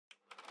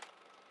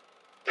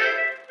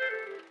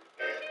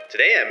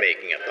Today I'm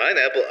making a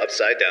pineapple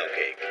upside-down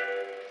cake.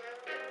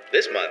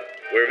 This month,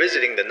 we're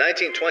visiting the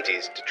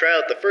 1920s to try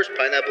out the first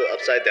pineapple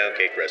upside-down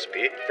cake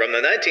recipe from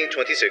the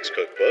 1926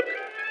 cookbook,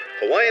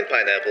 Hawaiian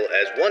Pineapple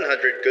as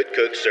 100 Good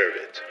Cooks Serve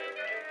It.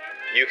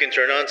 You can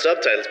turn on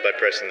subtitles by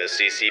pressing the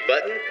CC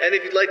button, and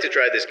if you'd like to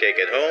try this cake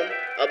at home,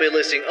 I'll be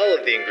listing all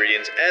of the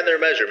ingredients and their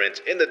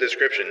measurements in the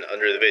description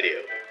under the video.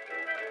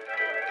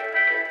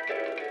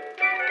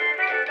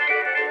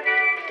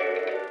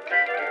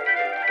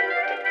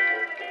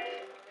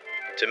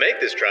 To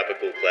make this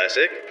tropical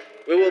classic,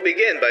 we will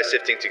begin by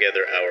sifting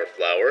together our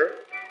flour,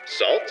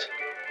 salt,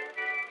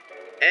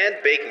 and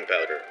baking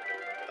powder,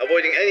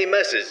 avoiding any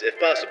messes if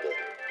possible.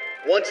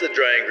 Once the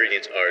dry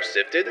ingredients are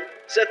sifted,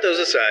 set those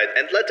aside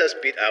and let us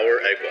beat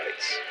our egg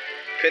whites.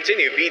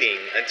 Continue beating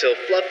until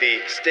fluffy,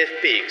 stiff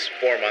peaks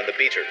form on the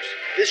beaters.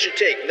 This should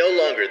take no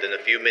longer than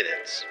a few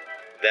minutes.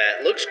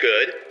 That looks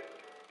good.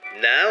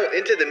 Now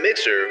into the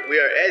mixer we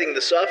are adding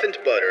the softened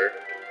butter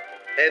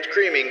and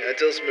creaming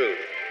until smooth.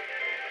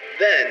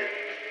 Then,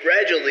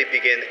 gradually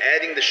begin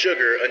adding the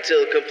sugar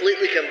until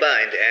completely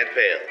combined and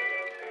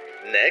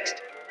pale.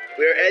 Next,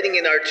 we are adding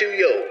in our 2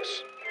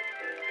 yolks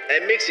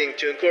and mixing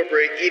to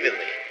incorporate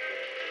evenly.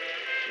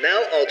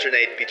 Now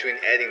alternate between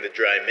adding the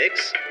dry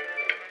mix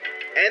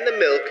and the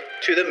milk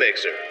to the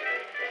mixer.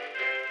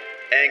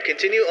 And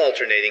continue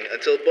alternating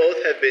until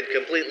both have been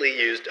completely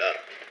used up.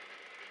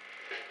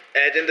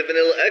 Add in the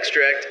vanilla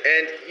extract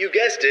and, you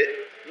guessed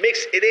it,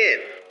 mix it in.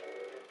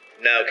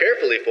 Now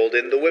carefully fold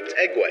in the whipped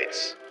egg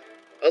whites,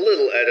 a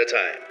little at a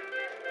time,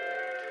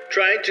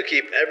 trying to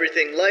keep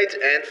everything light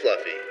and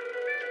fluffy.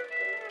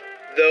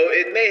 Though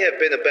it may have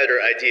been a better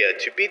idea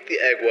to beat the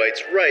egg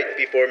whites right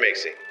before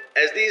mixing,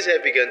 as these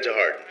have begun to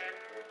harden.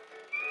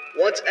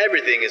 Once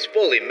everything is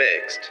fully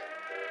mixed,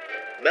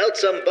 melt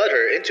some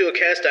butter into a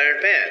cast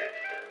iron pan,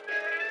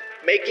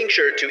 making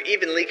sure to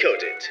evenly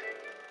coat it,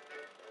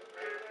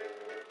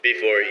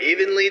 before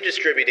evenly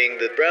distributing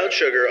the brown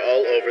sugar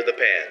all over the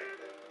pan.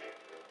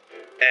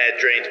 Add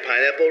drained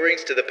pineapple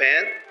rings to the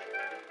pan,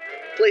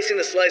 placing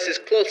the slices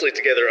closely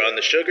together on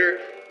the sugar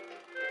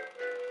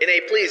in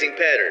a pleasing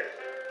pattern.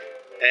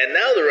 And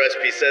now the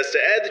recipe says to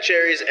add the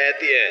cherries at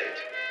the end.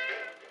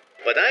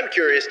 But I'm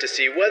curious to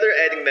see whether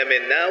adding them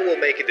in now will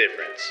make a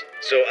difference.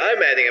 So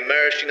I'm adding a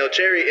maraschino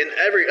cherry in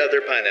every other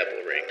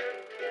pineapple ring.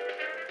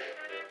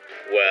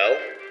 Well,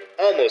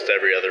 almost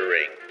every other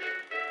ring.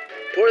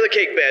 Pour the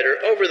cake batter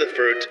over the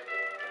fruit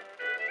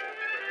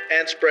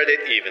and spread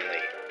it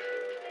evenly.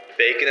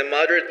 Bake in a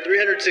moderate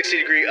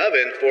 360-degree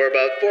oven for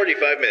about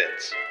 45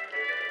 minutes.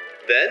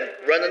 Then,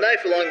 run a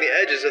knife along the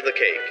edges of the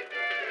cake,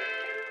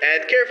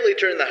 and carefully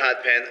turn the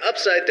hot pan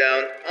upside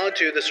down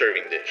onto the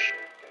serving dish.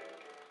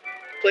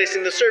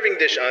 Placing the serving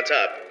dish on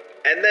top,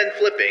 and then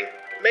flipping,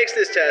 makes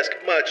this task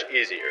much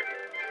easier.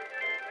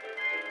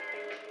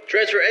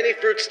 Transfer any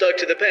fruit stuck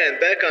to the pan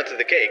back onto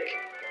the cake,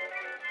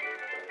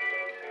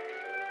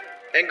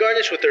 and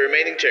garnish with the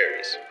remaining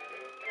cherries.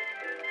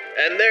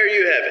 And there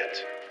you have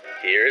it.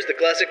 Here's the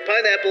classic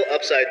pineapple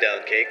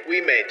upside-down cake we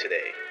made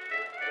today.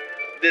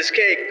 This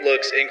cake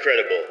looks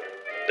incredible.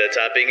 The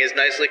topping is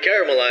nicely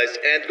caramelized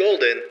and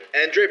golden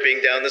and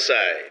dripping down the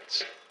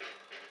sides.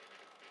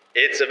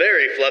 It's a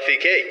very fluffy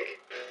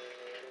cake,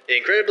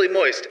 incredibly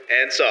moist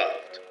and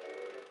soft.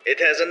 It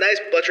has a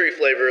nice buttery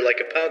flavor like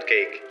a pound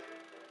cake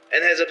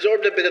and has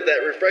absorbed a bit of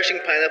that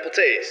refreshing pineapple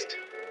taste.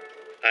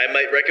 I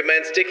might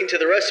recommend sticking to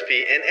the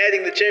recipe and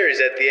adding the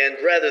cherries at the end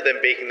rather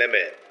than baking them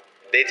in.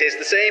 They taste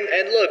the same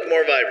and look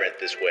more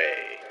vibrant this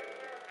way.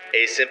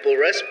 A simple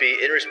recipe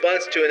in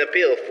response to an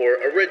appeal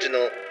for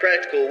original,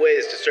 practical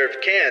ways to serve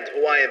canned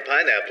Hawaiian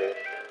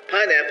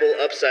pineapple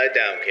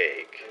upside-down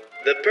cake.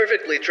 The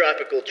perfectly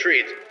tropical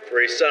treat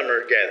for a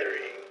summer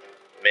gathering.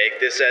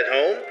 Make this at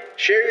home,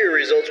 share your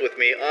results with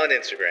me on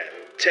Instagram.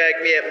 Tag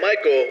me at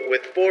Maikoh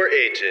with 4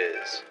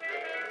 H's.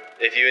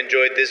 If you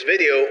enjoyed this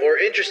video or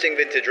interesting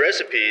vintage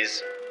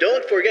recipes,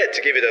 don't forget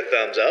to give it a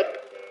thumbs up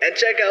and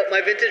check out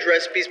my vintage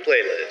recipes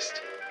playlist.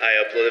 I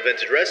upload a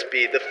vintage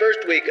recipe the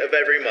first week of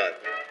every month.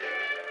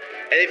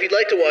 And if you'd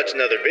like to watch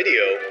another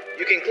video,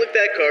 you can click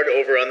that card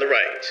over on the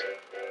right.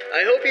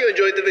 I hope you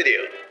enjoyed the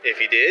video. If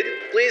you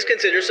did, please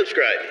consider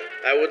subscribing.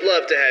 I would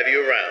love to have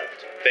you around.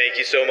 Thank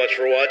you so much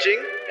for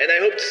watching, and I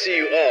hope to see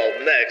you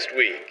all next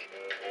week.